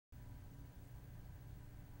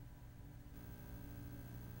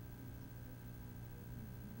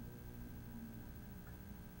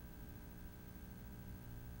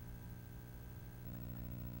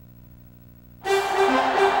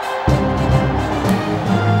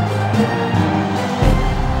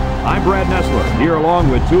I'm Brad Nessler, here along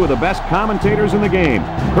with two of the best commentators in the game,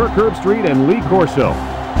 Kirk Herbstreit and Lee Corso.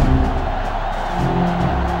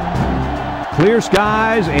 Clear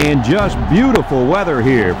skies and just beautiful weather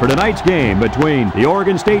here for tonight's game between the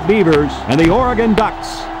Oregon State Beavers and the Oregon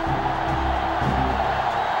Ducks.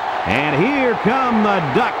 And here come the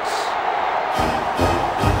Ducks.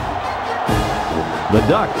 The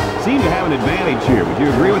Ducks seem to have an advantage here. Would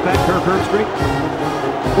you agree with that, Kirk Herbstreit?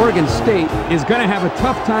 Oregon State is going to have a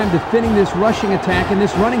tough time defending this rushing attack and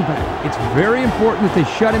this running back. It's very important that they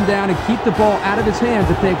shut him down and keep the ball out of his hands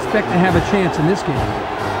if they expect to have a chance in this game.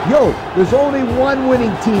 Yo, there's only one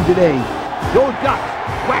winning team today. Go Ducks!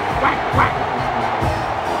 Whack, whack, whack!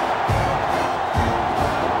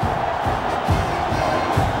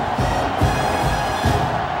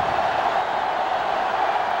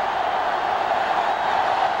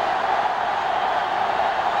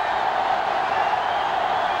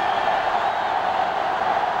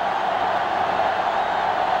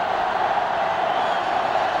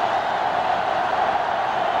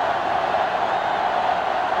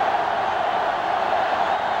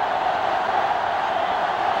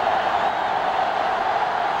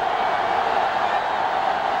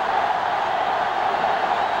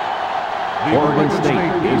 Oregon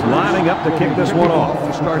State is lining up to kick this one off.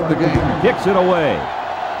 To start the game. Kicks it away.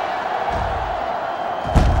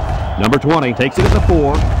 Number 20 takes it at the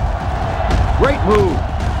 4. Great move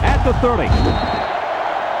at the 30.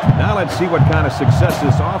 Now let's see what kind of success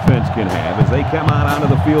this offense can have as they come out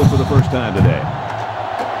onto the field for the first time today.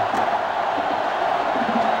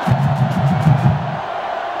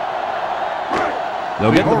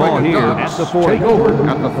 They'll get the ball here at the 40. Take over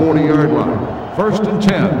at the 40-yard line. First and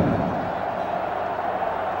 10.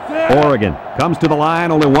 Oregon comes to the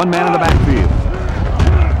line, only one man in the backfield.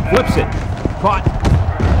 Flips it. Caught.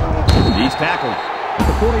 He's tackled at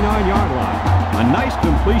the 49-yard line. A nice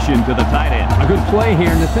completion to the tight end. A good play here,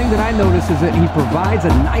 and the thing that I notice is that he provides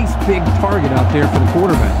a nice big target out there for the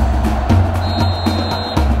quarterback.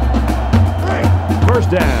 First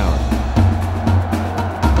down.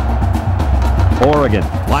 Oregon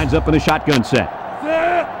lines up in a shotgun set.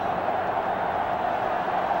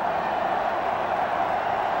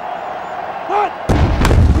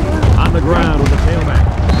 On the ground with the tailback.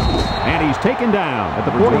 And he's taken down at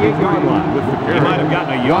the 48-yard line. He might have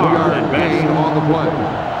gotten a yard at best. On the play.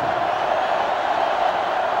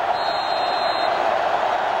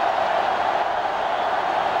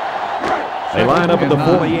 They line up at the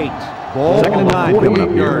 48. Ball Second and 9 coming up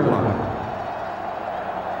here.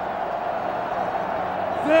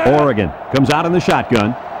 Oregon comes out in the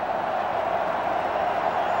shotgun.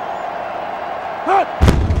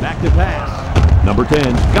 Back to pass. Number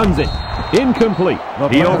 10 guns it. Incomplete.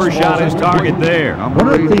 He overshot his target there. One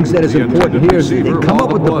of the things that is important here is that they come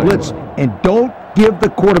up with the blitz and don't give the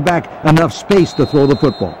quarterback enough space to throw the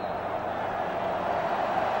football.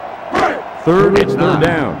 It's third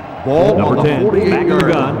down. Ball Number 10 back in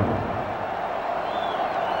the gun.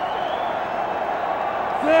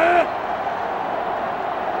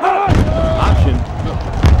 Option.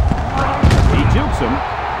 He jukes him,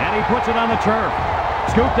 and he puts it on the turf.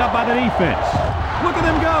 Scooped up by the defense. Look at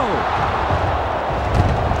him go.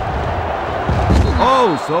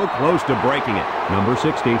 Oh, so close to breaking it. Number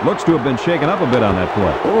 60 looks to have been shaken up a bit on that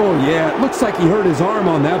play. Oh, yeah, it looks like he hurt his arm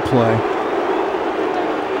on that play.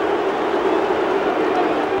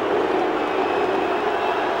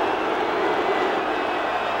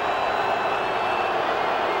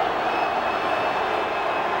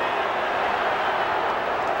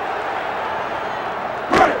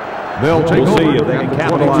 They'll take We'll see over if they at can the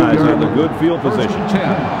capitalize 22-yard on the line. good field First position. and 10.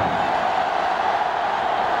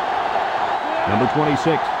 Number 26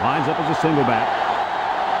 lines up as a single back.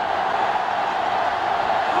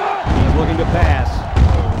 He's looking to pass.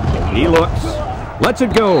 He looks. Lets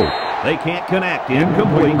it go. They can't connect.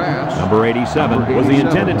 Incomplete. Number 87 was the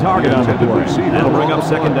intended target on the play. That'll bring up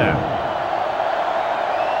second down.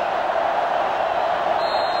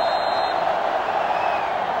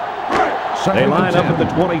 They line up at the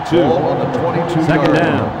 22. Second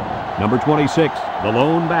down. Number 26, the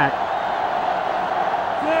lone back.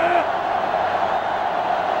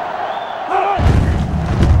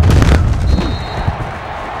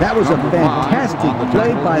 That was a fantastic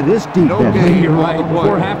play by this defense. You're right.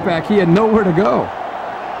 Poor halfback, he had nowhere to go.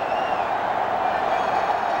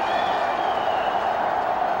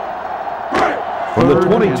 From the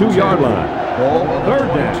 22-yard line. Third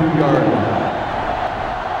down.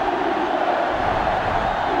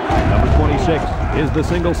 Number 26 is the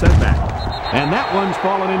single setback. And that one's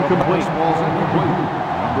fallen incomplete.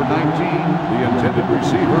 Number 19, the intended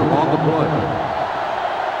receiver on the play.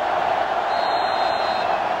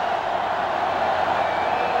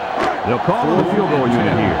 They'll call on the field goal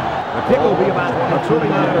unit here. The kick will be about a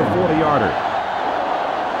 39 or 40-yarder.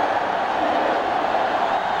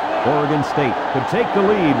 Oregon State could take the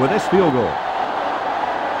lead with this field goal.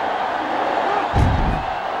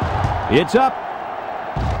 It's up.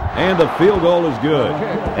 And the field goal is good.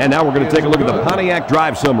 And now we're going to take a look at the Pontiac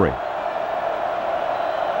drive summary.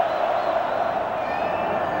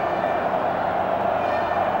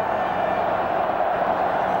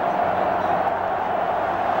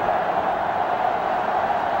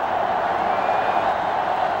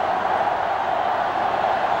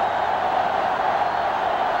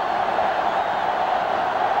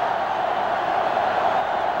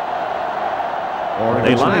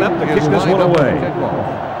 They line up to kick this one away.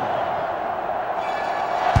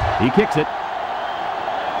 He kicks it.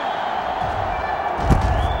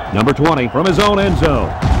 Number 20 from his own end zone.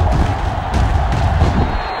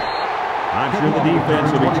 I'm sure the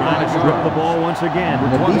defense will be trying to strip the ball once again.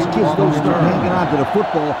 If these kids don't start hanging on to the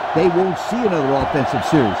football, they won't see another offensive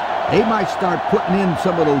series. They might start putting in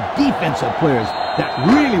some of those defensive players that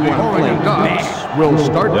really want to play. Ducks will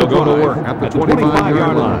start to go to work at the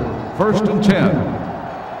 25-yard line. First and 10.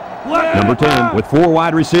 Number 10 with 4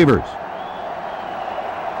 wide receivers.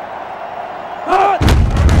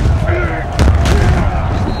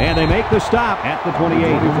 And they make the stop at the 28.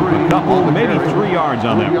 A couple, maybe 3 yards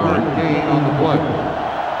on that one. Gain on the play.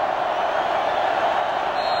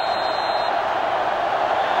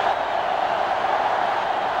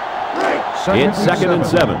 It's second and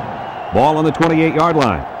 7. Ball on the 28-yard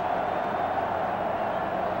line.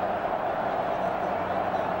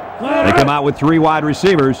 They come out with 3 wide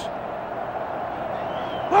receivers.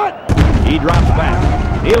 He drops back.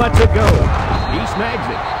 He lets it go. He snags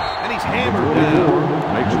it. And he's hammered down.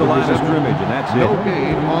 Makes the line of scrimmage, and that's it. No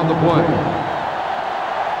gain on the play.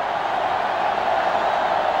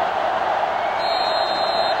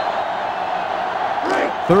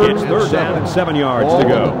 It's third down and 7 yards to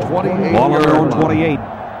go. Ball on their own 28.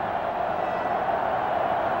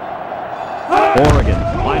 Oregon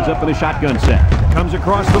lines up in a shotgun set. Comes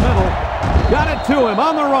across the middle. Got it to him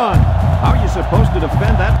on the run. How are you supposed to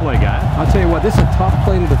defend that play, guys? I'll tell you what, this is a tough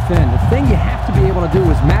play to defend. The thing you have to be able to do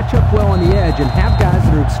is match up well on the edge and have guys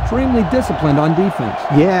that are extremely disciplined on defense.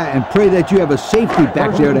 Yeah, and pray that you have a safety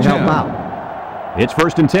back there to help out. It's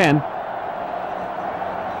first and 10.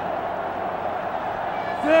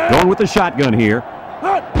 Going with the shotgun here.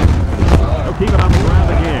 They'll keep it on the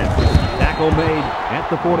ground again. Tackle made at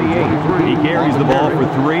the 48. He carries the ball for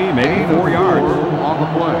 3, maybe 4 yards. On the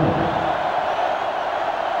play.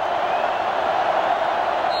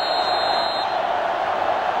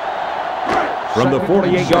 From the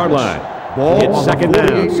 48-yard line. It's second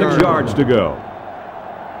down, 6 yards to go.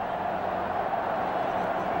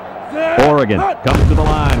 Oregon comes to the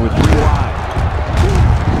line with 3 wide.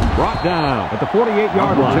 Brought down at the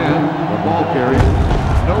 48-yard line. 10, the ball carrier.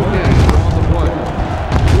 No gain on the play.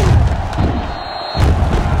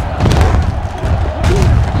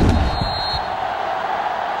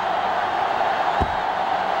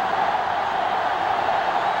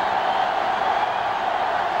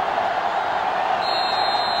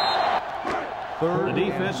 The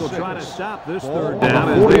defense will try to stop this third down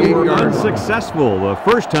as they were unsuccessful the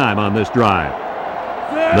first time on this drive.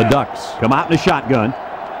 The Ducks come out in a shotgun.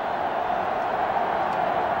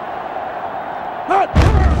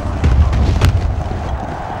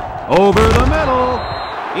 Over the middle.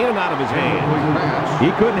 In and out of his hands. He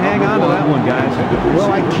couldn't hang on to that one, guys.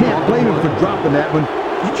 Well, I can't blame him for dropping that one.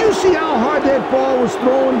 Did you see how hard that ball was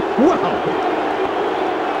thrown? Wow.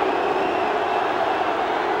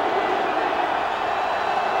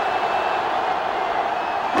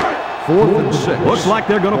 Fourth and 6. Looks like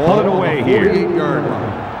they're going to pull it away here. 48-yard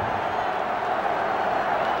line.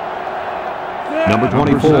 Number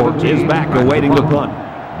 24 is back awaiting the punt.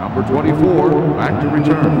 Number 24 back to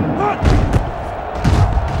return.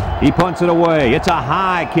 He punts it away. It's a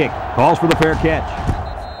high kick. Calls for the fair catch.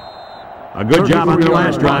 A good job on their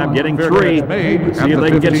last drive, getting 3. Let's see if they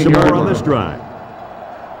can get some more on this drive.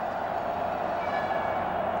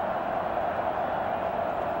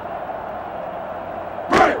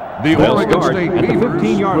 The They'll Oregon start State at the Beavers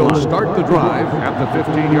 15-yard will line. start the drive at the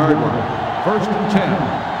 15-yard line. First and 10.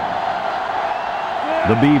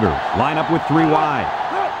 The Beavers line up with 3 wide.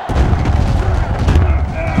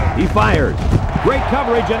 He fires. Great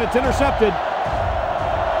coverage, and it's intercepted.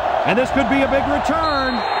 And this could be a big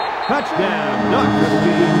return. Touchdown, Ducks.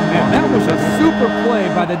 And that was a super play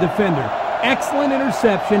by the defender. Excellent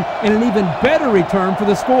interception and an even better return for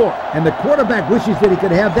the score. And the quarterback wishes that he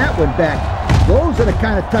could have that one back. Those are the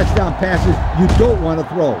kind of touchdown passes you don't want to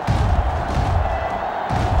throw.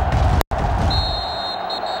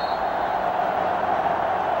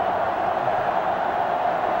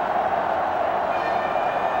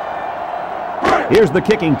 Here's the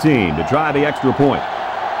kicking team to try the extra point.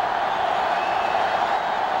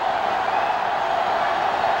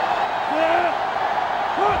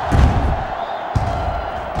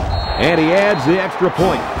 And he adds the extra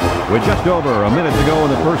point. With just over a minute to go in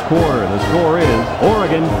the first quarter, the score is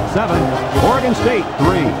Oregon 7, Oregon State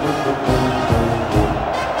 3.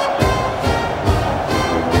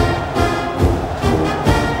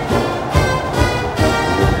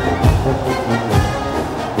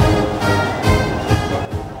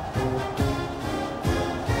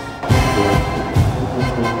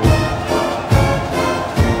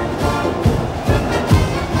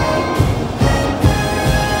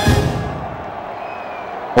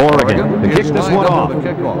 Oregon to kick this one off.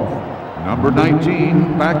 Number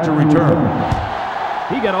 19 back to return.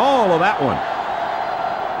 He got all of that one.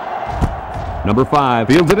 Number 5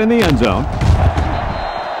 fields it in the end zone.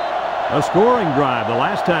 A scoring drive the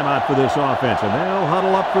last time out for this offense, and they'll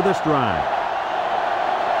huddle up for this drive.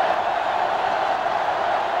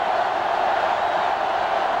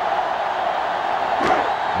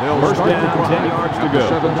 First down, 10 yards to go.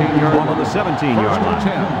 Ball on the 17-yard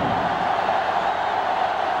line.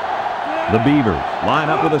 The Beavers line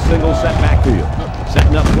up with a single set backfield.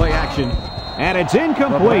 Setting up play action. And it's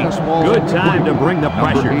incomplete. Good time to bring the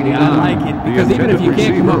pressure. I like it, because even if you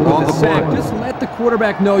can't come up with a sack, just let the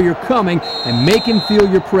quarterback know you're coming and make him feel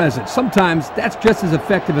your presence. Sometimes that's just as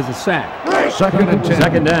effective as a sack. Second and 10.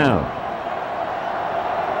 Second down.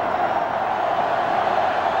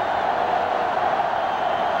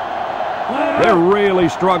 They're really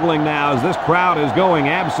struggling now as this crowd is going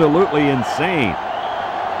absolutely insane.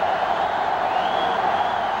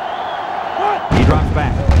 He drops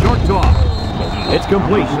back. Short toss. It's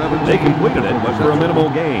complete. They completed it, but for a minimal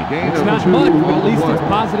gain. It's not much, but at least it's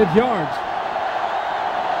positive yards.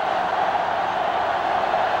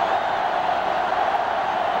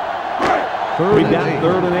 We've got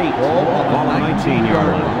 3rd and 8. Ball on the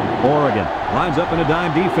 19-yard line. Oregon lines up in a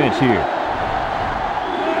dime defense here.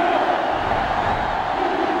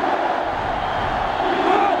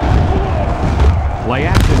 Play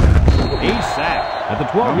action. He's sacked at the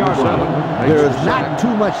 12-yard line. There is not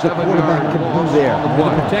too much the quarterback can do there.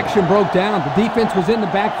 The protection broke down. The defense was in the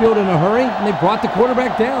backfield in a hurry, and they brought the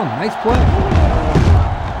quarterback down. Nice play.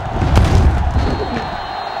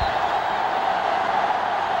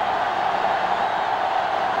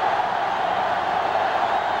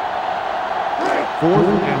 Fourth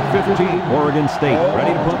and 15. Oregon State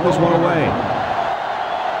ready to put this one away.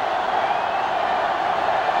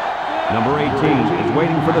 Number 18 is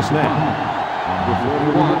waiting for the snap. Number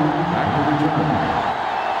 41 back to return.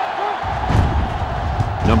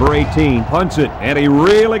 Number 18 punts it, and he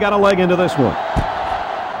really got a leg into this one.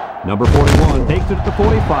 Number 41 takes it at the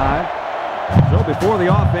 45. So before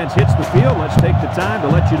the offense hits the field, let's take the time to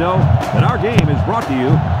let you know that our game is brought to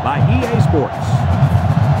you by EA Sports.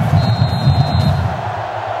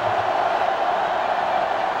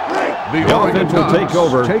 The offense will take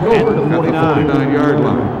over at the 49-yard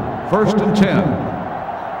line. First and 10.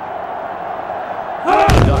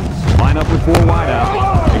 The Ducks line up with 4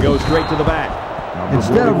 wideouts. He goes straight to the back.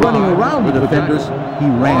 Instead of running around the defenders, he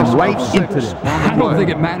ran right into them. I don't think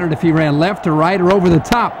it mattered if he ran left or right or over the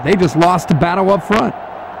top. They just lost the battle up front.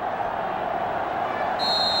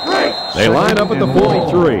 They line up at the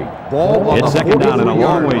 43. It's second down and a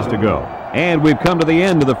long ways to go. And we've come to the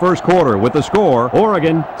end of the first quarter with the score,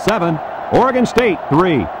 Oregon 7, Oregon State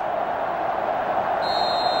 3.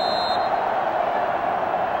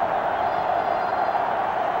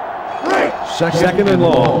 Second and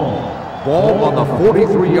long. Ball on the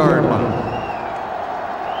 43-yard line.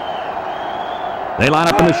 They line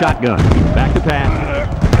up in the shotgun. Back to pass.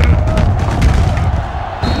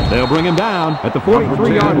 They'll bring him down at the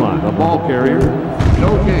 43-yard line. The ball carrier.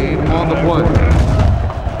 No gain on the play.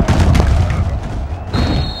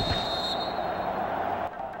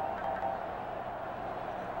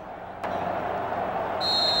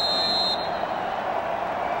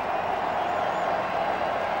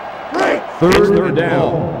 Third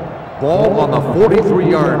down. Ball on the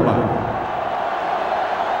 43-yard line.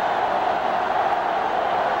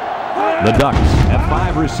 The Ducks have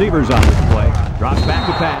 5 receivers on this play. Drops back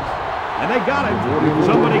to pass. And they got it.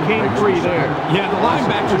 Somebody came free there. Yeah, the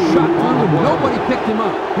linebacker shot through and nobody picked him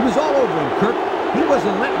up. He was all over him, Kirk. He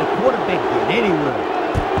wasn't letting the quarterback get anywhere.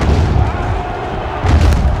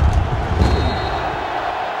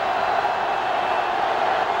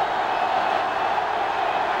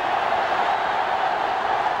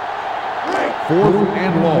 Fourth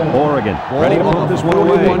and long. Oregon ready to put this one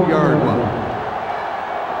away. 41-yard line.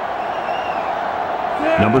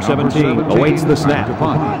 Number 17 awaits the snap.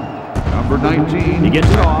 Number 19. He gets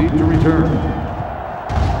it off. To return.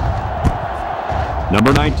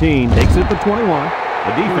 Number 19 takes it to 21.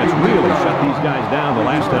 The defense really shut these guys down the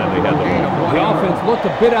last time they had the ball. The offense looked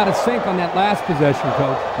a bit out of sync on that last possession,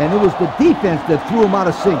 Coach. And it was the defense that threw them out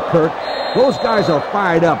of sync, Kirk. Those guys are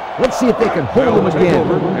fired up. Let's see if they can hold them again.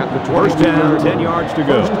 First down, 10 yards to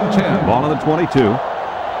go. Ball on the 22.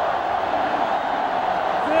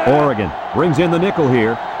 Oregon brings in the nickel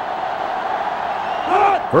here.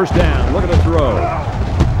 First down, look at the throw.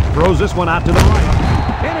 Throws this one out to the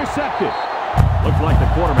right. Intercepted. Looks like the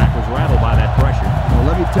quarterback was rattled by that pressure. Well,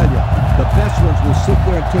 let me tell you, the best ones will sit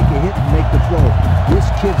there and take a hit and make the throw. This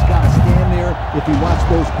kid's got to stand there if he wants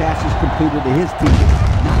those passes completed to his team,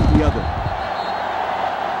 not the other.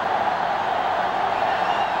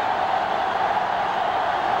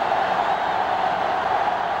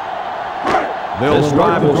 This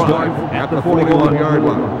drive will start at the 41-yard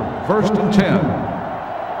line. First and 10.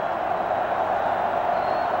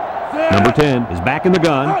 Number 10 is back in the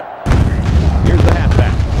gun. Here's the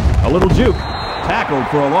halfback. A little juke. Tackled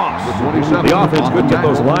for a loss. The offense couldn't get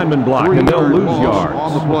those linemen blocked, and they'll lose yards.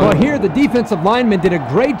 Well, here the defensive lineman did a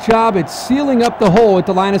great job at sealing up the hole at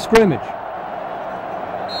the line of scrimmage.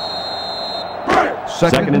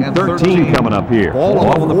 Second and 13 coming up here. Ball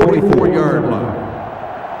on the 44-yard line.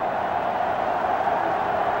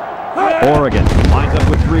 Oregon lines up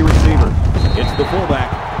with 3 receivers. It's the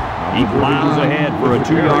fullback. He plows ahead for a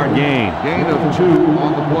 2-yard gain. Gain of 2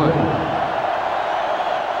 on the play.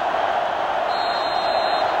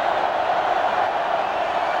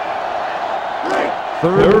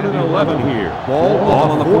 Third and 11 here. Ball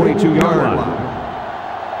on the 42-yard line.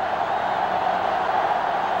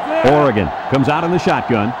 Oregon comes out in the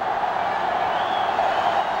shotgun.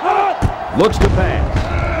 Looks to pass.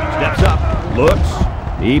 Steps up. Looks.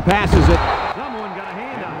 He passes it. Someone got a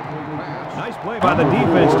hand on it. Nice play by the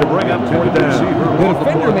defense to bring up 2 down. The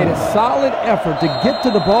defender made a solid effort to get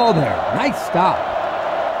to the ball there. Nice stop.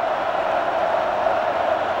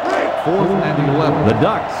 4th and 11. The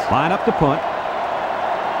Ducks line up to punt.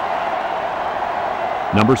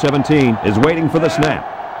 Number 17 is waiting for the snap.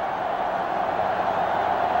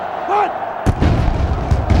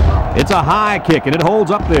 It's a high kick, and it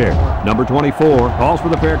holds up there. Number 24 calls for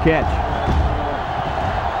the fair catch.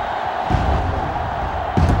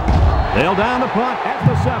 They'll down the punt at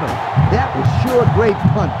the 7. That was sure a great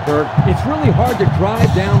punt, Kirk. It's really hard to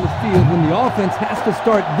drive down the field when the offense has to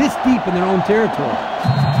start this deep in their own territory.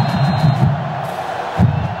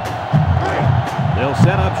 They'll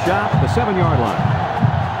set up shop at the 7-yard line.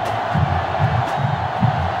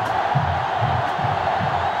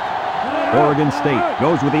 Oregon State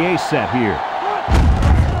goes with the ace set here.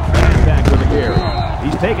 Back with the carry.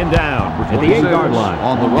 He's taken down at the 8-yard line.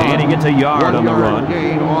 On the run. And he gets a yard on the run.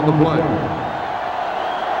 Gain on the play.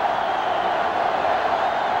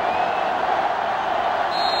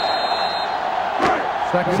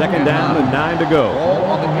 Second down and 9 to go.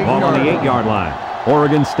 Ball on the 8-yard line.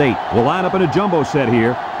 Oregon State will line up in a jumbo set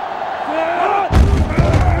here.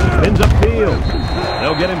 Spins upfield.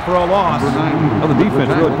 They'll get him for a loss. Well, the defense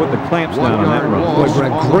really put the clamps down on that run. Boy,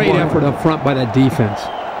 Brett, great effort up front by that defense.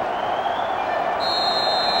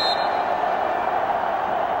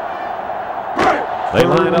 They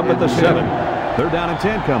line up at the 7. 3rd down and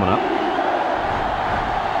 10 coming up.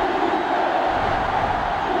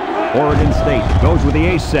 Oregon State goes with the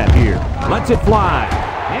ace set here. Lets it fly.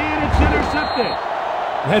 And it's intercepted.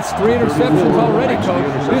 That's 3 interceptions already, Coach.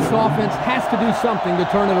 This offense has to do something to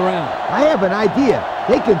turn it around. I have an idea.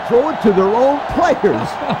 They can throw it to their own players.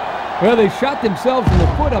 Well, they shot themselves in the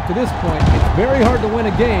foot up to this point. It's very hard to win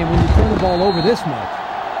a game when you turn the ball over this much.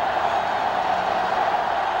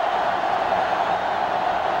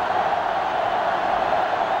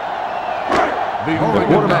 The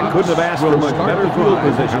quarterback couldn't have asked for much better field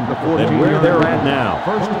position than where they're at now.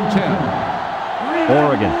 First and 10.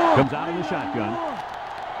 Oregon comes out in the shotgun.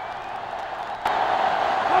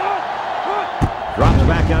 Drops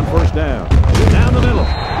back on first down. Down the middle.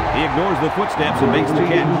 He ignores the footsteps and makes the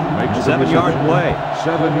catch. 7-yard play.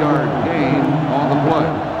 7-yard gain on the play.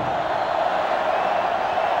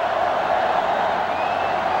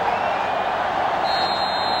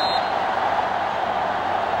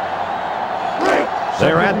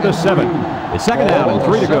 They're at the 7. It's 2nd down and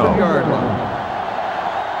 3 to go. 7-yard line.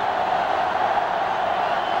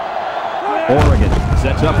 Oregon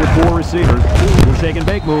sets up with 4 receivers. The shake and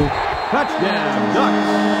bake move. Touchdown, Ducks.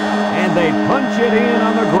 And they punch it in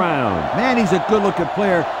on the ground. Man, he's a good-looking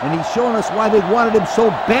player, and he's showing us why they wanted him so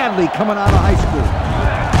badly coming out of high school.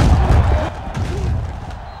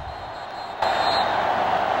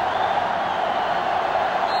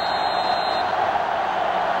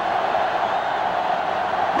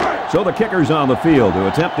 So the kicker's on the field to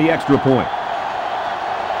attempt the extra point.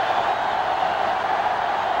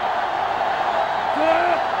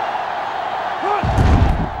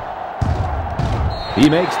 He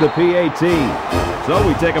makes the PAT. So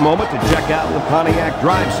we take a moment to check out the Pontiac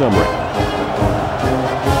drive summary.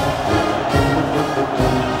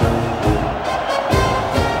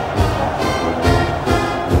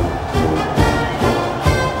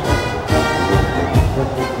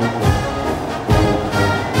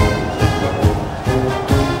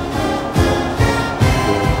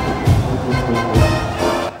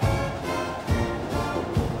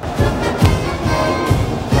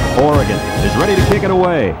 Oregon is ready to kick it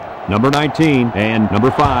away. Number 19 and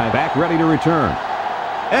number 5 back ready to return.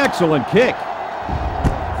 Excellent kick.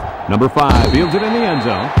 Number 5 fields it in the end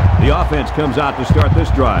zone. The offense comes out to start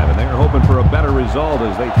this drive, and they're hoping for a better result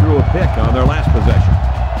as they threw a pick on their last possession.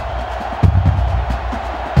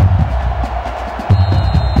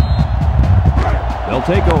 They'll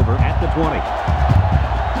take over at the 20.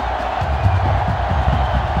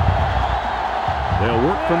 They'll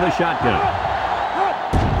work from the shotgun.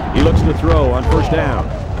 He looks to throw on first down.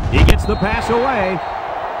 He gets the pass away.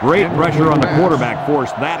 Great pressure on the quarterback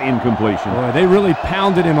forced that incompletion. Boy, they really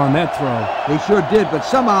pounded him on that throw. They sure did, but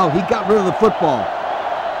somehow he got rid of the football.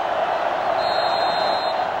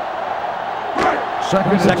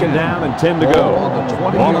 Second down and 10 to go.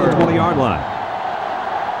 Ball on the 20-yard line.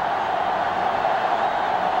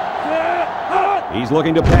 He's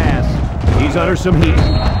looking to pass. He's under some heat.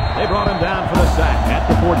 They brought him down for the sack at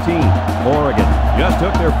the 14. Oregon just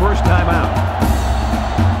took their first time out.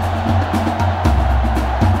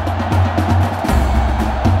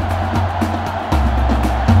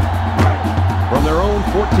 From their own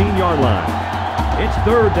 14-yard line, it's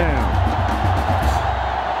third down.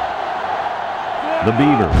 The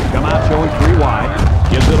Beavers come out showing 3 wide.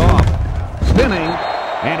 Gives it off. Spinning.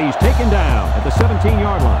 And he's taken down at the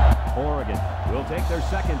 17-yard line. Oregon will take their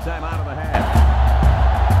second time out of the half.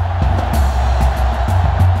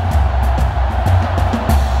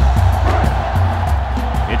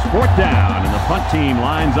 It's fourth down, and the punt team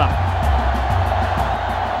lines up.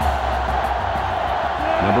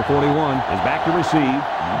 Number 41 is back to receive.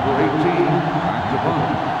 Number 18, back to punt.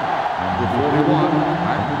 Number 41,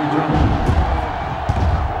 back to return.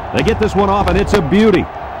 They get this one off, and it's a beauty.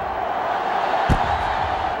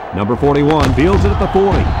 Number 41 fields it at the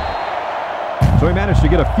 40. So he managed to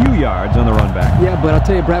get a few yards on the run back. Yeah, but I'll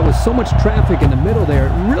tell you, Brad, with so much traffic in the middle there,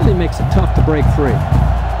 it really makes it tough to break free.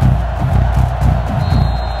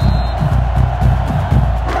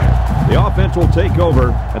 The offense will take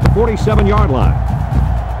over at the 47-yard line.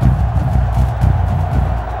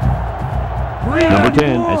 Number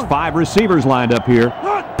 10 has 5 receivers lined up here.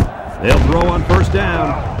 They'll throw on first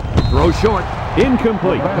down. Throw short.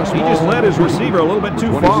 Incomplete. He just led his receiver a little bit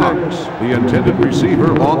too far. The intended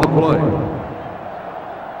receiver on the play.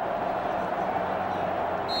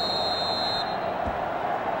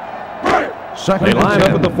 They line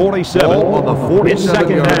up at the 47. On the 47 it's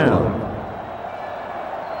second down.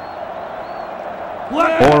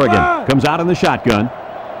 Oregon comes out in the shotgun.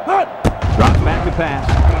 Drops back to pass.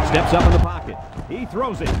 Steps up in the pocket. He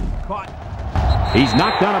throws it. Caught. He's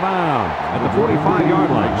knocked out of bounds at the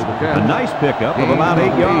 45-yard line. A nice pickup of about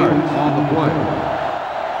 8 yards. On the play.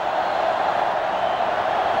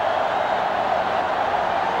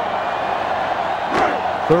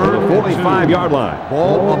 Third and 45-yard line.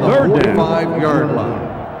 Ball on the 45-yard line.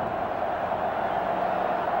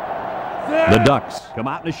 The Ducks come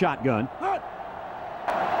out in a shotgun.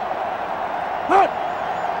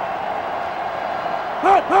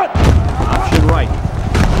 Option right.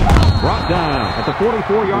 Brought down at the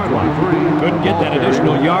 44-yard line. Couldn't get that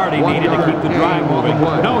additional yard he needed to keep the drive moving.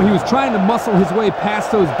 No, he was trying to muscle his way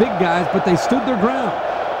past those big guys, but they stood their ground.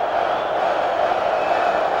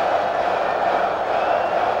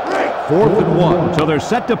 4th and 1. So they're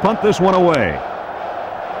set to punt this one away.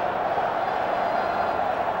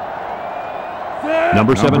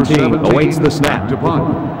 Number 17 awaits the snap. To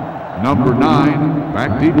punt. Number 9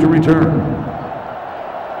 back deep to return.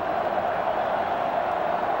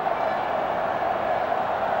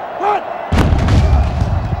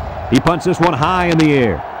 He punts this one high in the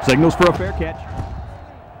air. Signals for a fair catch.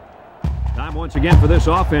 Time once again for this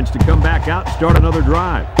offense to come back out and start another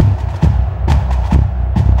drive.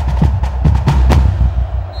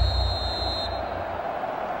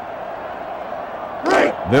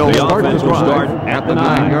 They'll start the start drive at the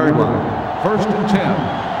 9-yard line. 1st and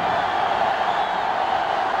 10.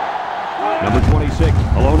 Number 26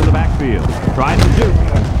 alone in the backfield. Tries to do.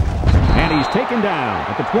 And he's taken down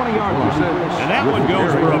at the 20-yard line. And that one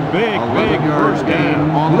goes for a big first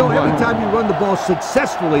down. You know, every time you run the ball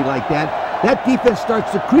successfully like that, that defense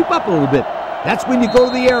starts to creep up a little bit. That's when you go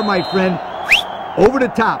to the air, my friend. Over the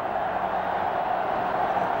top.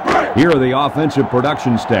 Here are the offensive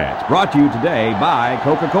production stats, brought to you today by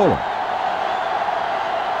Coca-Cola.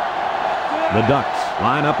 The Ducks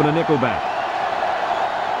line up in a nickelback.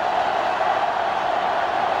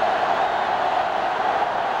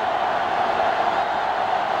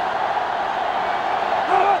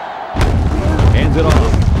 Hands it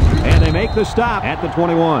off, and they make the stop at the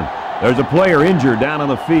 21. There's a player injured down on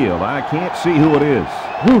the field. I can't see who it is.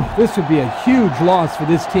 Whew, this would be a huge loss for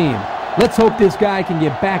this team. Let's hope this guy can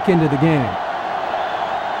get back into the game.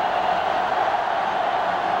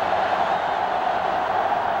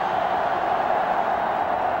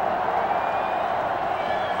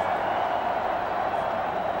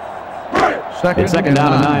 It's second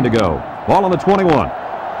down and 9 to go. Ball on the 21.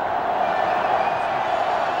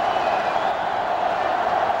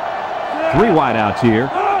 Three wideouts here.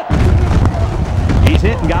 He's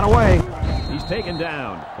hit and got away. He's taken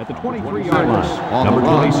down at the 23-yard line. Number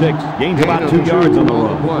 26 gains about 2 yards on the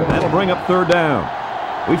run. That'll bring up third down.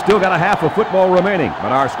 We've still got a half of football remaining,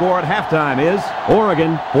 but our score at halftime is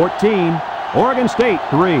Oregon 14, Oregon State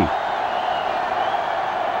 3.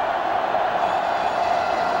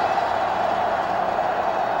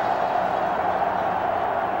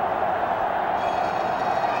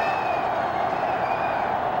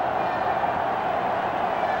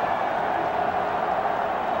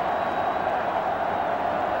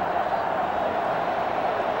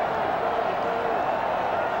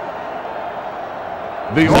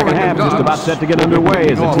 The second half just about set to get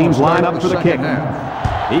underway as the teams line up for the kick.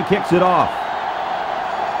 He kicks it off.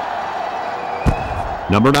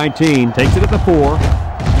 Number 19 takes it at the 4.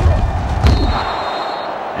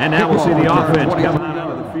 And now we'll see the offense coming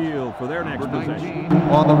out of the field for their next possession.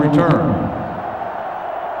 On the return.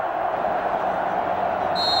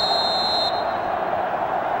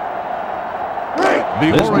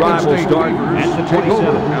 This drive will start at the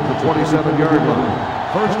 27. At the 27-yard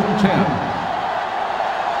line. First and 10.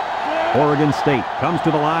 Oregon State comes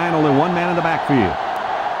to the line, only one man in the backfield.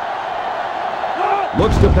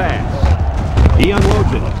 Looks to pass. He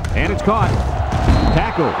unloads it, and it's caught.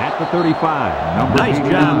 Tackle at the 35. Nice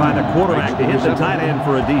job by the quarterback to hit the tight end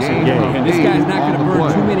for a decent game. And this guy's not going to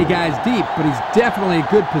burn too many guys deep, but he's definitely a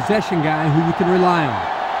good possession guy who you can rely on.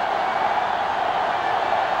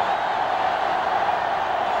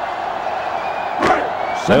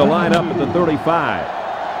 They'll line up at the 35.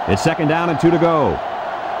 It's second down and 2 to go.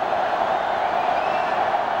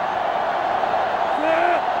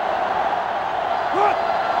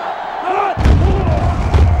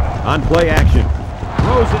 On play action.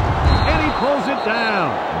 Throws it, and he pulls it down.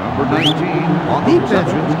 Number 19. On Defense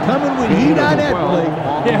was coming with heat on that play.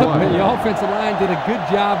 Yeah, but the offensive line did a good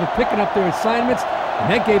job of picking up their assignments, and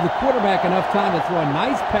that gave the quarterback enough time to throw a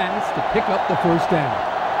nice pass to pick up the first down.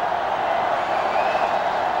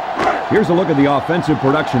 Here's a look at the offensive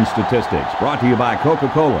production statistics, brought to you by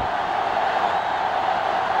Coca-Cola.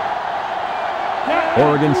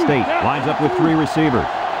 Oregon State lines up with 3 receivers.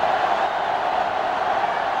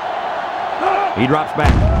 He drops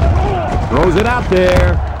back. Throws it out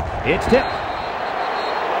there. It's tipped.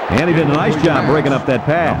 And he did a nice job breaking up that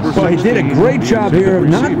pass. Well, he did a great job here of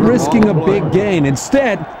not risking a big gain.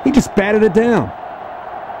 Instead, he just batted it down.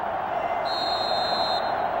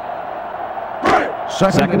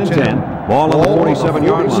 Second and 10. Ball on the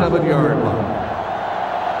 47-yard line.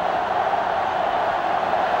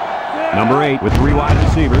 Number 8 with 3 wide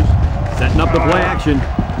receivers. Setting up the play action.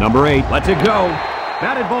 Number 8 lets it go.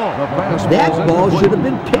 Batted ball. That ball should have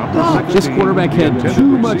been picked off. This quarterback had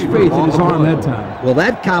too much faith in his arm that time. Well,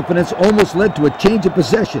 that confidence almost led to a change of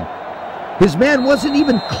possession. His man wasn't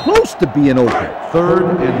even close to being open.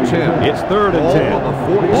 Third and 10. It's third and 10.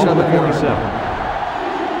 On the 47.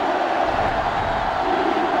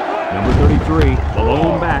 Number 33, the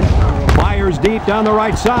lone back. Fires deep down the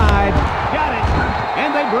right side. Got it.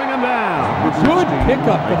 And they bring him down. Good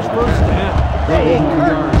pickup for the first down. Hey,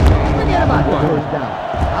 Kurt, forget about the first down.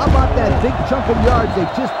 How about that big chunk of yards they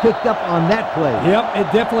just picked up on that play? Yep, it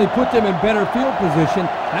definitely put them in better field position.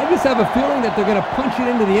 I just have a feeling that they're going to punch it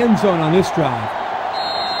into the end zone on this drive.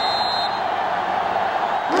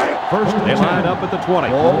 First, they line up at the 20.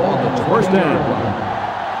 First down.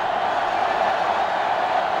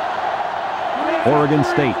 Oregon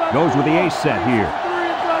State goes with the ace set here.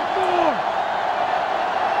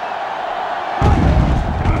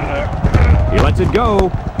 He lets it go.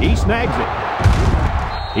 He snags it.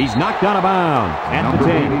 He's knocked out of bounds at the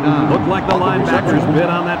 10. Looked like the linebackers bit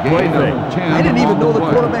on that play fake. I didn't even know the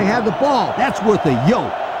quarterback had the ball. That's worth a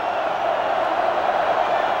yoke.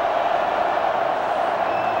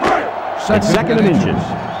 It's second and inches.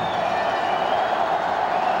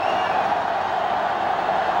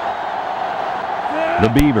 The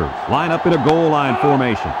Beavers line up in a goal line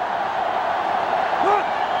formation.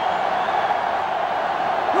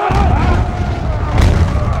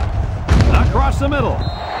 Across the middle.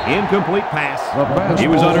 Incomplete pass. He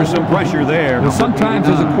was under some pressure there. Well, sometimes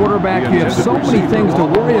as a quarterback, you have so many things to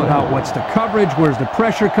worry about. What's the coverage, where's the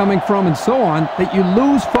pressure coming from, and so on, that you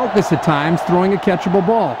lose focus at times throwing a catchable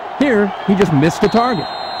ball. Here, he just missed the target.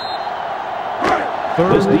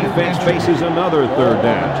 This defense faces another third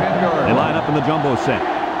down. They line up in the jumbo set.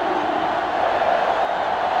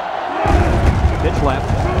 Pitch left.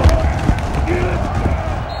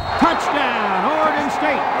 Touchdown, Oregon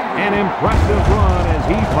State. An impressive run as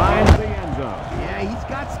he finds the end zone. Yeah, he's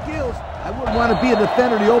got skills. I wouldn't want to be a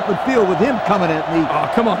defender in the open field with him coming at me.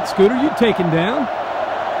 Oh, come on, Scooter. You take him down.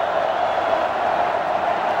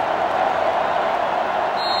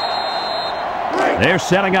 They're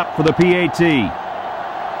setting up for the PAT.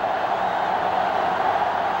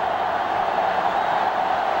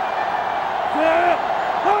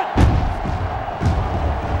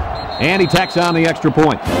 And he tacks on the extra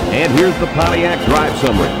point. And here's the Pontiac drive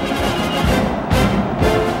summary.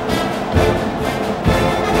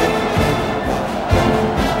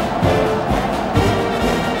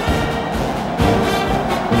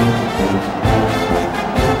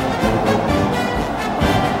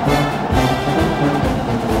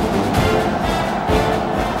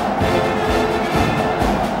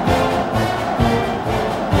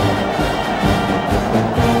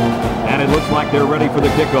 Like they're ready for the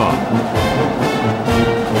kickoff.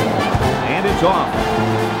 And it's off.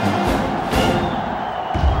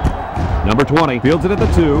 Number 20 fields it at the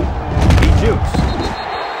 2. He shoots.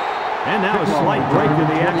 And now a slight break in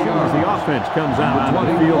the action as the offense comes out on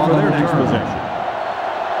the field for their next possession.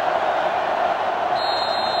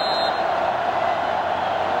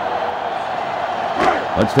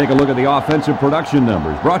 Let's take a look at the offensive production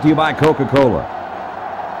numbers brought to you by Coca-Cola.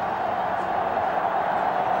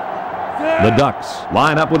 The Ducks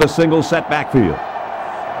line up with a single set backfield.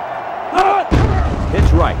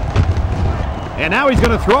 It's right. And now he's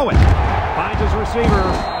going to throw it. Finds his receiver.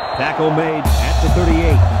 Tackle made at the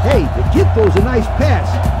 38. Hey, the kid throws a nice pass.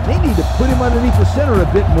 They need to put him underneath the center a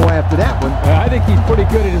bit more after that one. I think he's pretty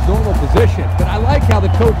good at his normal position, but I like how the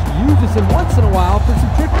coach uses him once in a while for some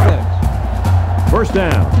trick plays. First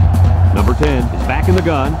down. Number 10 is back in the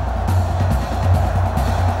gun.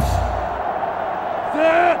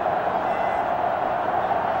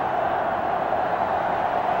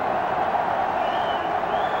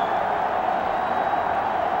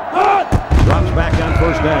 Back on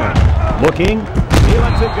first down. Looking. He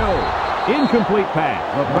lets it go. Incomplete pass.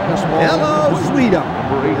 Hello, Sweetum.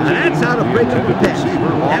 Now that's how to break up the pass.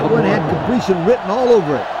 That one had completion written all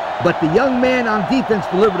over it. But the young man on defense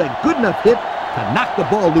delivered a good enough hit to knock the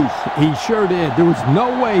ball loose. He sure did. There was no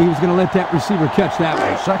way he was going to let that receiver catch that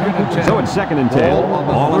one. Second and 10. So it's second and 10. Ball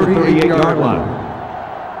on the 38-yard line.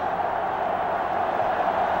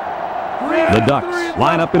 The Ducks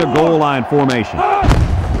line up in a goal line formation.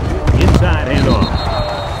 Inside handoff.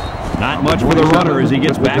 Not much for the runner as he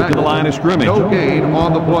gets back to the line of scrimmage. No gain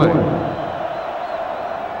on the play.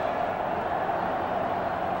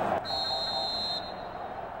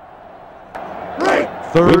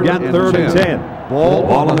 We've got third and 10. Ball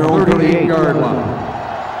on their own 38-yard line.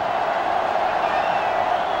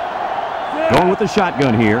 Going with the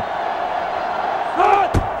shotgun here.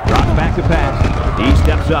 Drops back to pass. He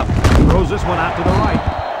steps up. Throws this one out to the right.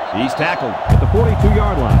 He's tackled at the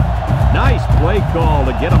 42-yard line. Nice play call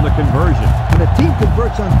to get him the conversion. When a team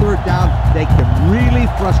converts on third down, they can really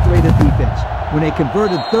frustrate a defense. When they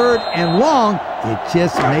converted third and long, it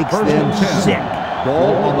just makes them sick.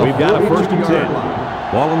 Ball on the We've got a first and 10.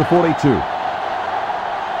 Ball on the 42.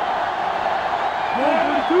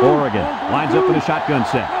 Oregon lines up in a shotgun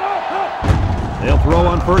set. They'll throw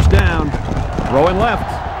on first down. Throwing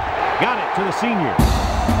left. Got it to the senior.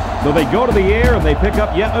 So they go to the air and they pick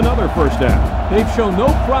up yet another first down. They've shown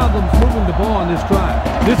no problems moving the ball on this drive.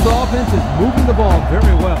 This offense is moving the ball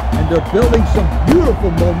very well. And they're building some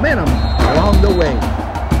beautiful momentum along the way.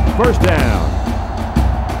 First down.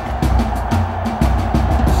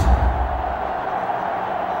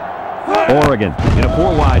 Oregon in a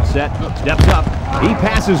 4-wide set. Steps up. He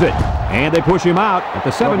passes it. And they push him out at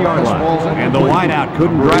the 7-yard line. And the wideout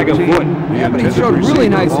couldn't drag a foot. Yeah, but he showed really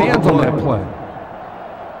nice hands on that play.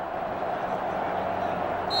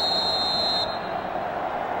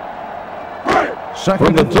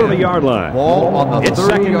 From the 30-yard line. Ball on the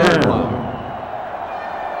 30-yard line.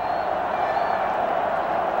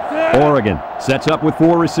 Oregon sets up with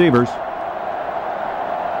 4 receivers.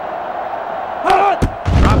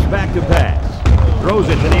 Drops back to pass. Throws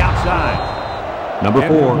it to the outside. Number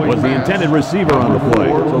 4 was the intended receiver on the play,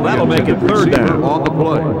 so that'll make it third down. On the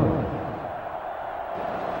play.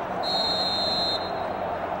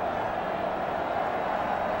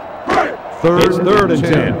 It's third and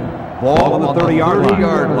 10. Ball on the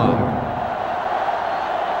 30-yard line.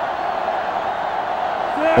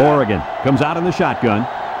 Oregon comes out in the shotgun.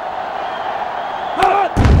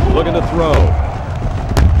 Looking to throw.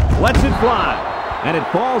 Lets it fly. And it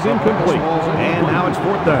falls incomplete. And now it's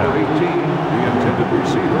fourth down. 18, the intended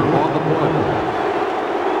receiver on the play.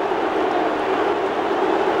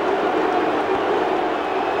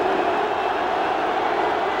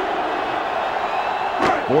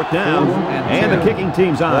 Fourth down. And the kicking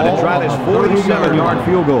team's on to try this 47-yard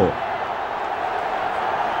field goal.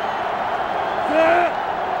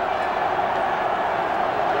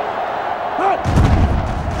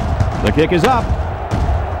 The kick is up.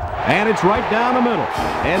 And it's right down the middle.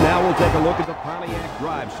 And now we'll take a look at the Pontiac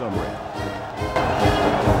drive summary.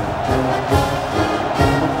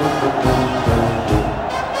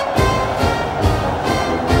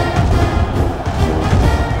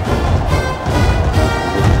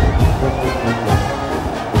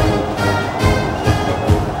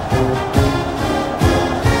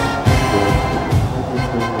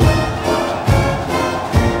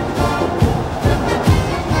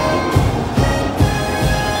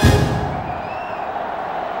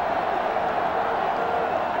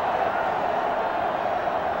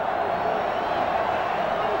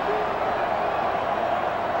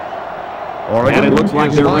 And it looks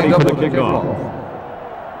like they're ready for the kickoff.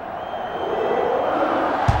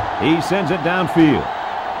 He sends it downfield.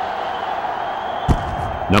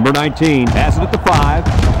 Number 19 has it at the 5.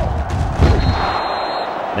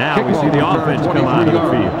 Now we see the offense come out of the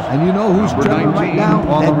field. And you know who's trembling right now?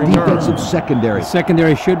 That defensive secondary. The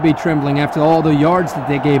secondary should be trembling after all the yards that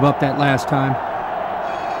they gave up that last time.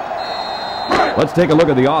 Let's take a look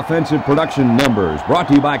at the offensive production numbers brought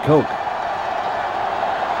to you by Coke.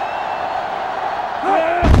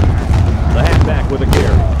 With a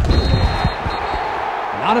carry.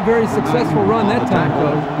 Not a very successful run that time,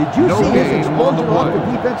 Coach. Did you see his explosion off the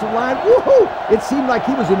defensive line? Woohoo! It seemed like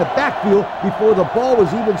he was in the backfield before the ball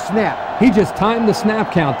was even snapped. He just timed the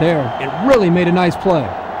snap count there. It really made a nice play.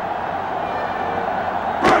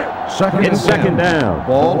 It's second down.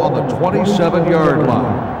 Ball on the 27-yard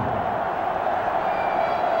line.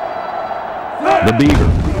 The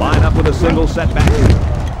Beavers line up with a single setback.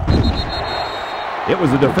 It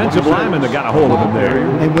was the defensive lineman that got a hold of him there.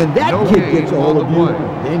 And when that kid gets a hold of you,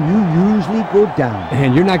 then you usually go down.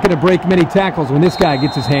 And you're not going to break many tackles when this guy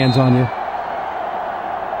gets his hands on you.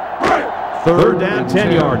 Third down,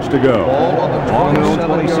 10 yards to go. Ball on the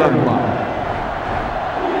 27-yard line.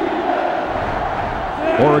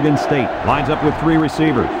 Oregon State lines up with 3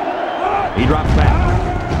 receivers. He drops back.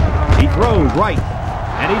 He throws right.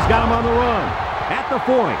 And he's got him on the run. At the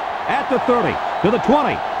 40, at the 30, to the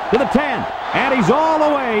 20, to the 10. And he's all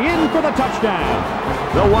the way in for the touchdown.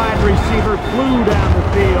 The wide receiver flew down the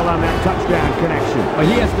field on that touchdown connection. But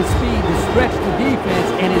he has the speed to stretch the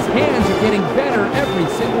defense, and his hands are getting better every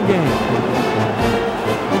single game.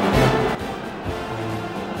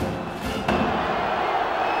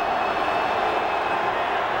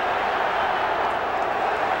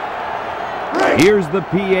 Here's the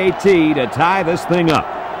PAT to tie this thing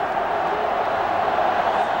up.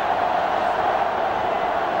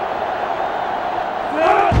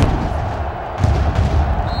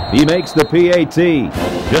 He makes the PAT.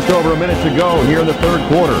 Just over a minute to go here in the third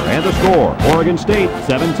quarter. And the score, Oregon State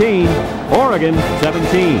 17, Oregon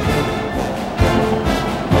 17.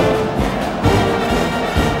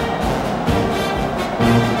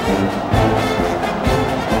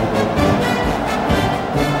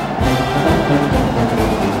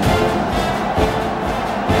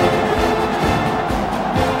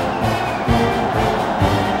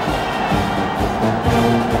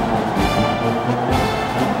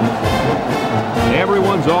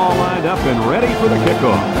 Everyone's all lined up and ready for the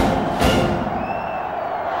kickoff.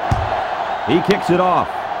 He kicks it off.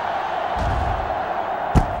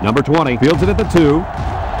 Number 20 fields it at the 2.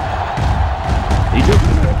 He just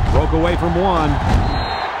broke away from 1.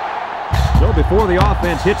 So before the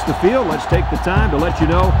offense hits the field, let's take the time to let you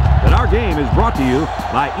know that our game is brought to you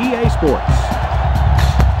by EA Sports.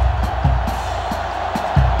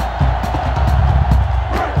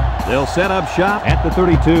 They'll set up shop at the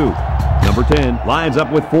 32. Number 10 lines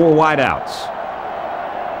up with 4 wideouts.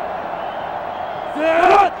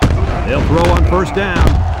 They'll throw on first down.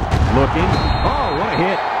 Looking. Oh, what a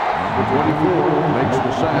hit. Number 24 makes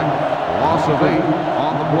the sack. Loss of 8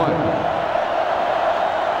 on the play.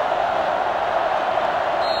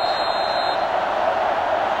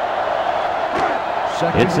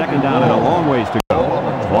 It's second down and a long ways to go.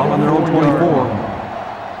 Ball on their own 24.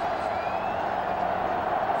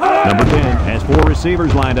 Number 10 has 4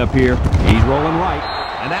 receivers lined up here. He's rolling right,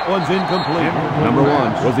 and that one's incomplete. Number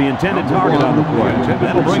 1 was the intended target on the play.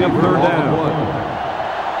 That'll bring up third down.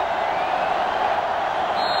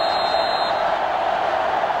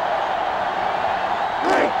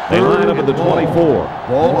 They line up at the 24.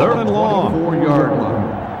 Third and long. 4-yard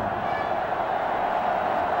line.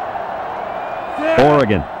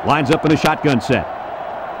 Oregon lines up in a shotgun set.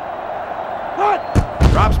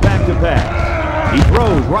 Drops back to pass. He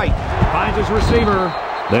throws right. Finds his receiver.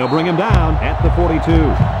 They'll bring him down at the 42.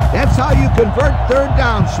 That's how you convert third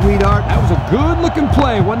down, sweetheart. That was a good-looking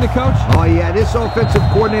play, wasn't it, Coach? Oh, yeah, this offensive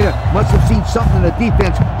coordinator must have seen something in the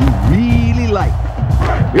defense he really liked.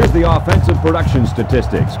 Here's the offensive production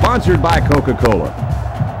statistics, sponsored by Coca-Cola.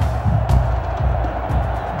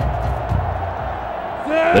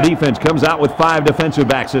 The defense comes out with 5 defensive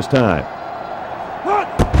backs this time.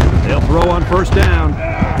 They'll throw on first down.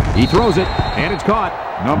 He throws it, and it's caught.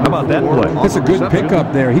 How about that play? That's a good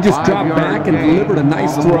pickup there. He just dropped back and delivered a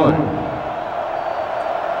nice throw.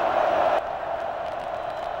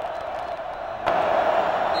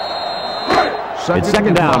 It's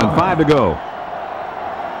second down and 5 to go.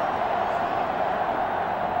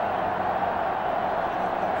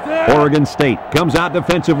 Oregon State comes out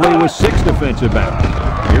defensively with 6 defensive backs.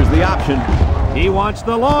 Here's the option. He wants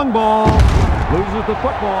the long ball. Loses the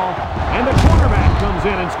football. And the quarterback comes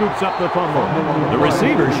in and scoops up the fumble. The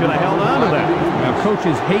receiver should have held on to that. Now,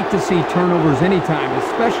 coaches hate to see turnovers anytime,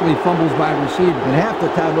 especially fumbles by receivers. And half the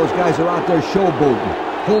time, those guys are out there showboating,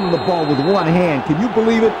 holding the ball with one hand. Can you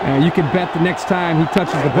believe it? You can bet the next time he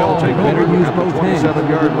touches the ball, he better use both hands.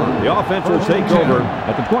 The offense will take over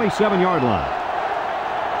at the 27-yard line.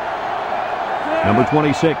 Number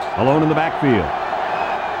 26, alone in the backfield.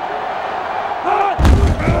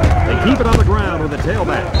 They keep it on the ground with the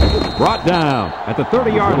tailback. Brought down at the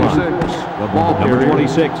 30-yard line. Number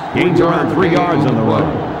 26 gains around 3 yards on the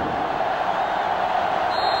run.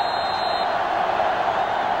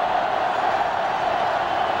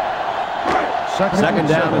 Second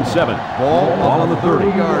down and 7. Ball on the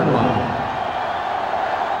 30-yard line.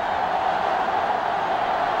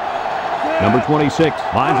 Number 26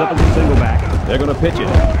 lines up as a single back. They're going to pitch it.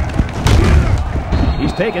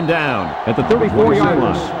 He's taken down at the 34-yard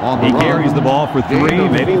line. He carries the ball for 3,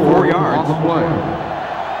 maybe 4 yards.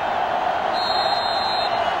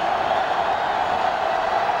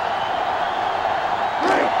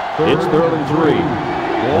 It's third and 3.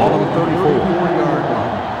 Ball on the 34-yard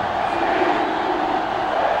line.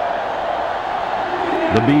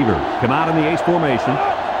 The Beavers come out in the ace formation.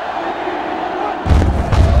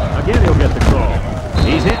 Again, he'll get the call.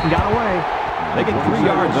 He's hit and got away. They get 3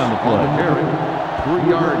 yards on the play.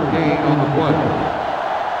 3-yard gain on the play.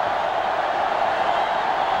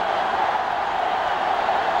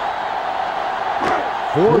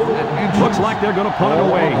 Fourth and inches. Looks like they're going to punt it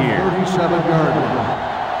away here. 37-yard line.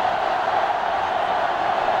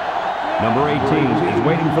 Number 18 is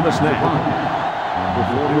waiting for the snap. Number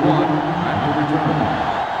 41 at the return.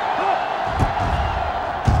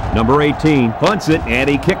 Number 18 punts it, and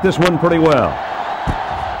he kicked this one pretty well.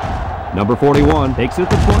 Number 41 takes it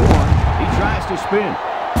to 21. He tries to spin.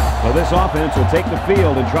 So this offense will take the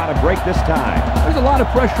field and try to break this tie. There's a lot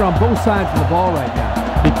of pressure on both sides of the ball right now,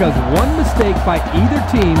 because one mistake by either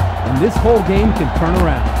team and this whole game can turn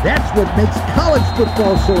around. That's what makes college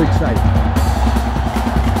football so exciting.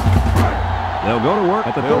 They'll go to work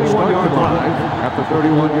at the 31-yard line. At the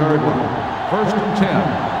 31-yard line. First and 10.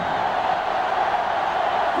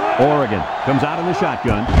 Oregon comes out in the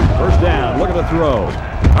shotgun. First down. Look at the throw.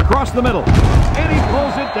 Across the middle. And he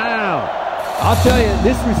pulls it down. I'll tell you,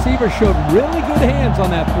 this receiver showed really good hands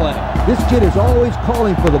on that play. This kid is always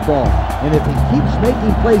calling for the ball. And if he keeps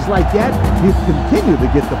making plays like that, he'll continue to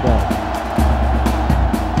get the ball.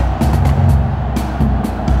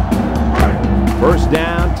 First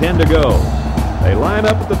down, 10 to go. They line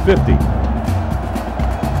up at the 50.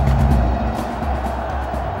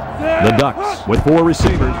 The Ducks with 4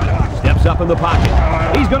 receivers. Steps up in the pocket.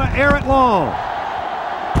 He's going to air it long.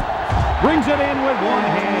 Brings it in with one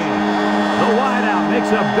hand. The wideout makes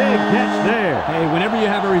a big catch there. Hey, whenever you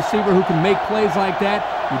have a receiver who can make plays like that,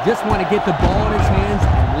 you just want to get the ball in his hands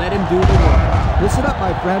and let him do the work. Listen up,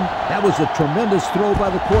 my friend. That was a tremendous throw by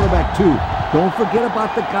the quarterback, too. Don't forget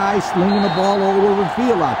about the guy slinging the ball all over the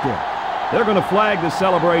field out there. They're going to flag the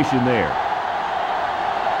celebration there.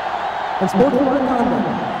 And sportsmanlike conduct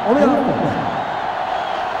on the offense.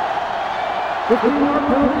 15-yard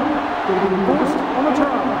penalty will be enforced on the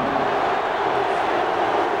try.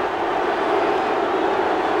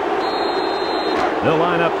 They'll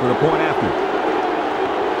line up for the point after.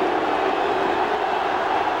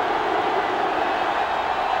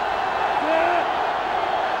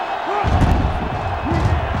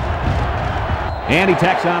 And he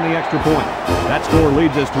tacks on the extra point. That score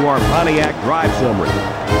leads us to our Pontiac drive summary.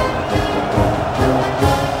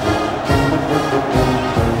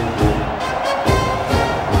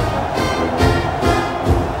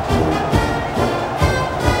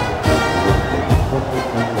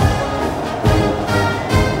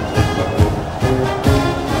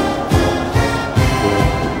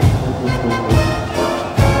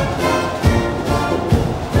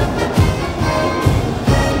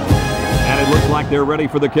 They're ready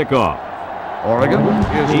for the kickoff. Oregon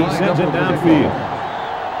he sends it downfield.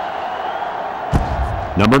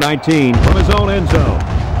 Number 19 from his own end zone.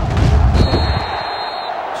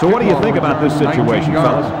 So what do you think about this situation,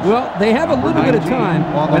 fellas? Well, they have a little bit of time,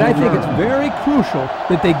 but I think it's very crucial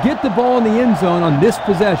that they get the ball in the end zone on this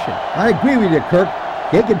possession. I agree with you, Kirk.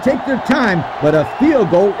 They can take their time, but a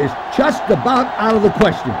field goal is just about out of the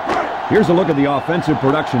question. Here's a look at the offensive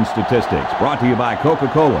production statistics brought to you by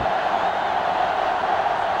Coca-Cola.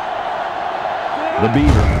 The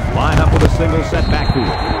Beavers line up with a single set backfield.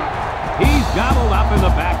 He's gobbled up in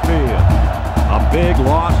the backfield. A big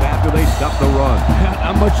loss after they stuffed the run.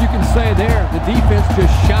 Not much you can say there. The defense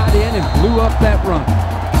just shot in and blew up that run.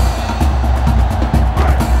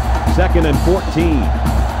 2nd and 14.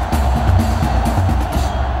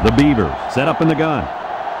 The Beavers set up in the gun.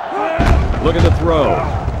 Look at the throw.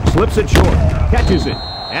 Slips it short. Catches it.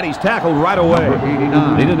 And he's tackled right away.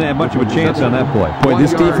 They didn't have much of a chance on that play. Boy,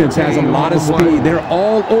 this defense has a lot of speed. They're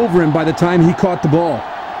all over him by the time he caught the ball.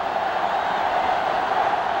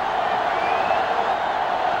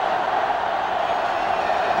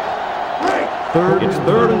 It's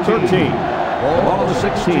 3rd and 13. Ball on the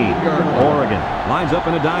 16. Oregon lines up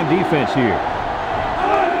in a dime defense here.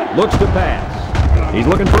 Looks to pass. He's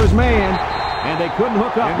looking for his man. And they couldn't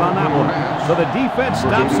hook up on that one. So the defense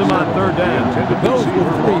stops him on 3rd down. Those were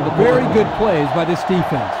 3 very good plays by this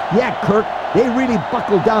defense. Yeah, Kirk, they really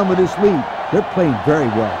buckled down with this lead. They're playing very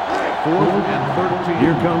well. 4th and 13.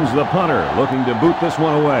 Here comes the punter looking to boot this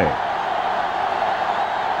one away.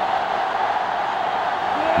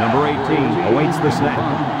 Number 18 awaits the snap.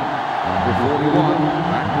 Number 41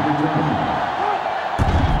 back to return.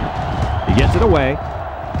 He gets it away.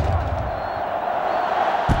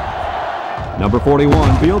 Number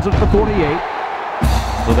 41 fields it for 48.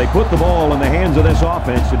 So they put the ball in the hands of this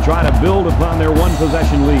offense to try to build upon their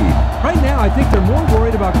one-possession lead. Right now, I think they're more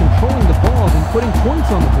worried about controlling the ball than putting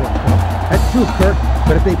points on the board. That's true, Kirk.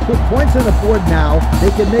 But if they put points on the board now,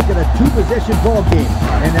 they can make it a 2-possession ball game.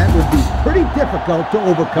 And that would be pretty difficult to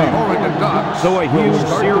overcome. So a huge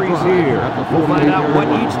series here. We'll find out what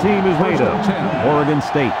each team is made of. Oregon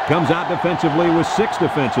State comes out defensively with 6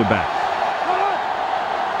 defensive backs.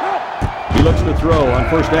 He looks to throw on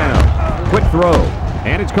 1st down. Quick throw.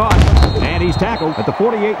 And it's caught. And he's tackled at the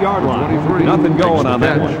 48-yard line. Nothing going on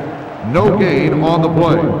that one. No gain on the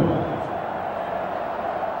play.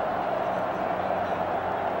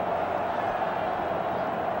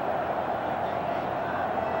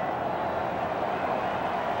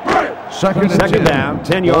 Second down,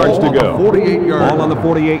 10 yards to go. Ball on the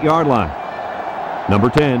 48-yard line. Number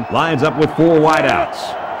 10 lines up with 4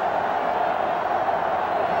 wideouts.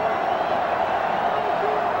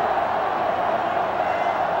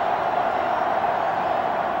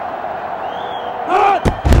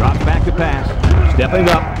 Stepping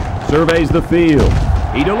up, surveys the field.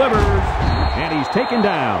 He delivers, and he's taken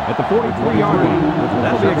down at the 43-yard line.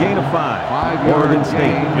 That'll be a gain of 5. Oregon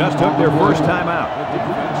State just took their first time out. The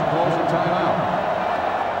defense calls a timeout.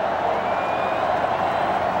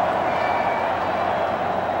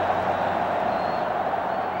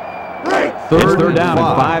 Third down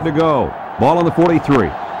and 5 to go. Ball on the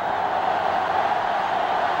 43.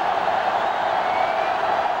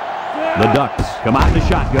 The Ducks come out in the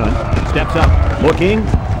shotgun. Steps up, looking.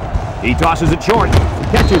 He tosses it short,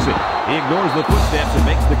 catches it. He ignores the footsteps and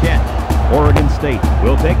makes the catch. Oregon State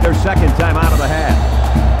will take their 2nd time out of the half.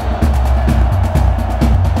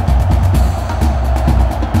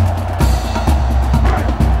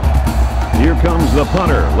 Here comes the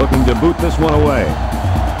punter looking to boot this one away.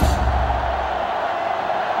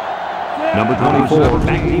 Number 24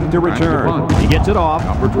 back deep to return. He gets it off.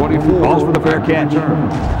 Number 24 calls for the fair catch.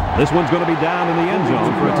 This one's going to be down in the end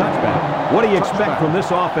zone for a touchback. What do you expect from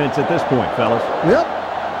this offense at this point, fellas? Well,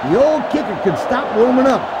 the old kicker can stop warming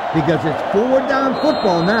up because it's 4th down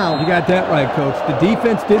football now. You got that right, Coach. The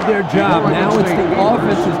defense did their job. Now it's the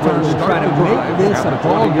offense's turn to try to make this a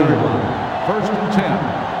ball game. 1st and 10.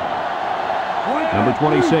 Number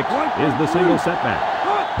 26 is the single setback.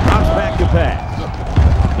 Drops back to pass.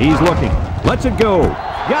 He's looking. Lets it go.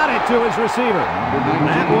 Got it to his receiver.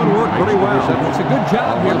 That one worked pretty well. It's a good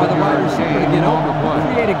job here by the wide receiver to get open.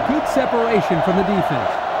 Create a good separation from the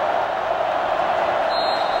defense.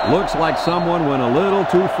 Looks like someone went a little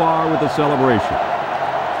too far with the celebration.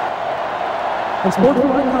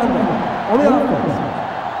 Unsportsmanlike conduct on the offense.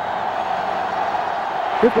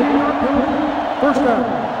 15-yard penalty, first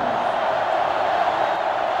down.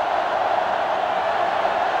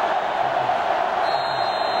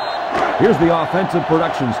 Here's the offensive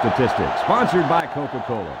production statistics, sponsored by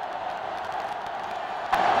Coca-Cola.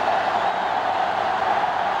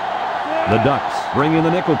 The Ducks bring in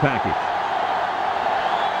the nickel package.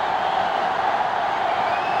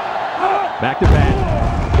 Back to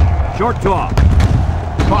pass. Short toss.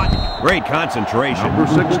 Caught. Great concentration. Number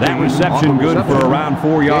 16. That reception good for around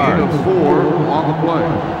 4 yards. Gain of 4 on the play.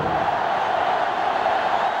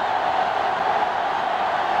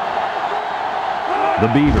 The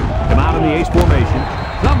Beavers come out in the ace formation.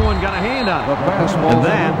 Someone got a hand on it. And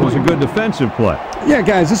that was a good defensive play. Yeah,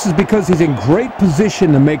 guys, this is because he's in great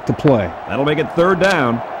position to make the play. That'll make it 3rd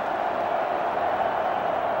down.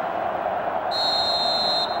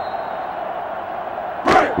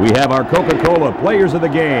 We have our Coca-Cola Players of the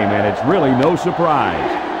Game, and it's really no surprise.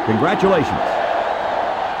 Congratulations.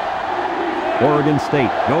 Oregon State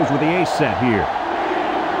goes with the ace set here.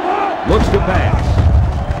 Looks to pass.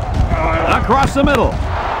 Across the middle.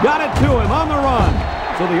 Got it to him on the run.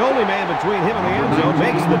 So the only man between him and the end zone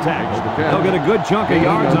makes the tackle. They'll get a good chunk of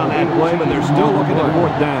yards on that play, but they're still looking at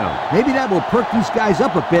 4th down. Maybe that will perk these guys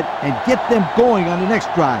up a bit and get them going on the next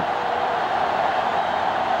drive.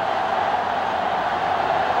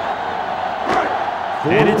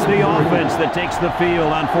 And it's the offense that takes the field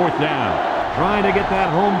on 4th down. Trying to get that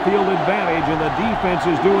home field advantage, and the defense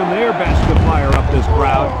is doing their best to fire up this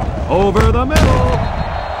crowd. Over the middle.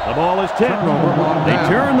 The ball is tipped. They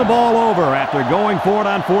turn the ball over after going for it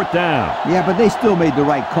on 4th down. Yeah, but they still made the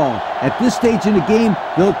right call. At this stage in the game,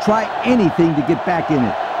 they'll try anything to get back in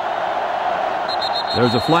it.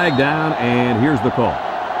 There's a flag down, and here's the call.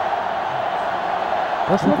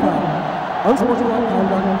 Personal foul. Unsportsmanlike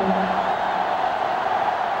conduct.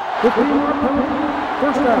 15-yard penalty,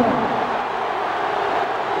 first down.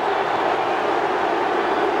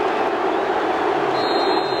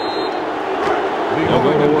 They'll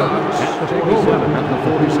go to work at the 47. At the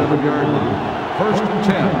 47-yard line. 1st and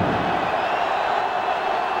 10.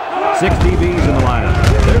 6 DBs in the lineup.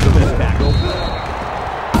 There's a missed tackle.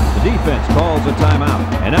 The defense calls a timeout,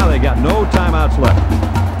 and now they got no timeouts left.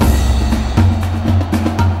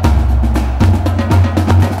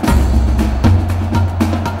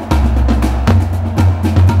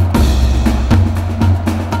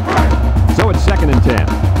 So it's 2nd and 10.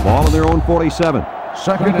 Ball on their own 47.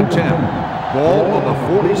 2nd and 10. Ball on the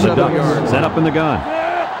 47 yard. Set up in the gun.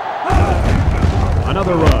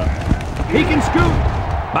 Another run. He can scoot.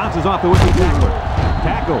 Bounces off the wicket tackler.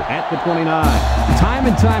 Tackle at the 29. Time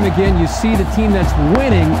and time again, you see the team that's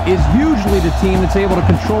winning is usually the team that's able to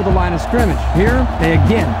control the line of scrimmage. Here, they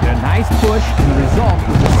again get a nice push, and the result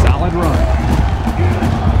was a solid run.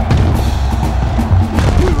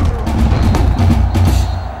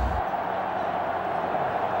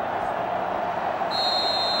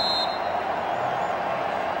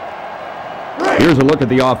 Here's a look at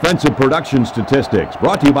the offensive production statistics,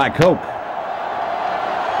 brought to you by Coke.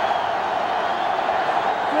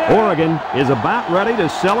 Oregon is about ready to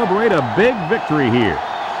celebrate a big victory here.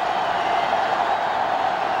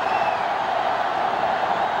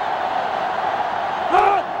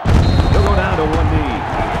 They'll go down to one knee.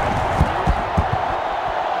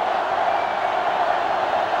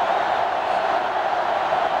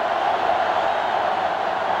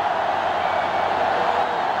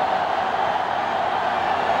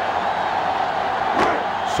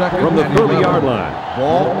 From the 30-yard line.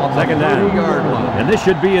 Ball on the 30-yard line. And this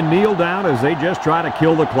should be a kneel down as they just try to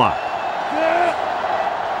kill the clock.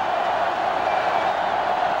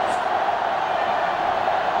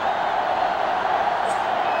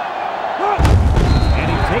 And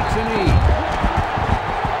he takes a knee.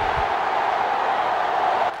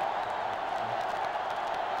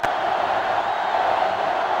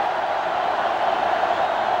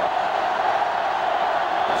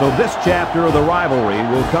 So this chapter of the rivalry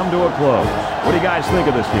will come to a close. What do you guys think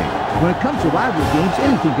of this game? When it comes to rivalry games,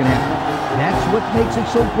 anything can happen. That's what makes it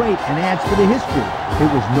so great and adds to the history. It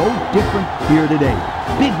was no different here today.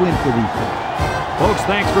 Big win for these guys. Folks,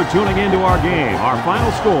 thanks for tuning into our game. Our final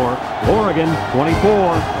score, Oregon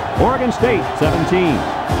 24, Oregon State 17.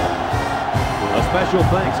 A special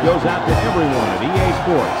thanks goes out to everyone at EA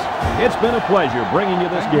Sports It's been a pleasure bringing you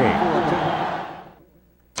this game.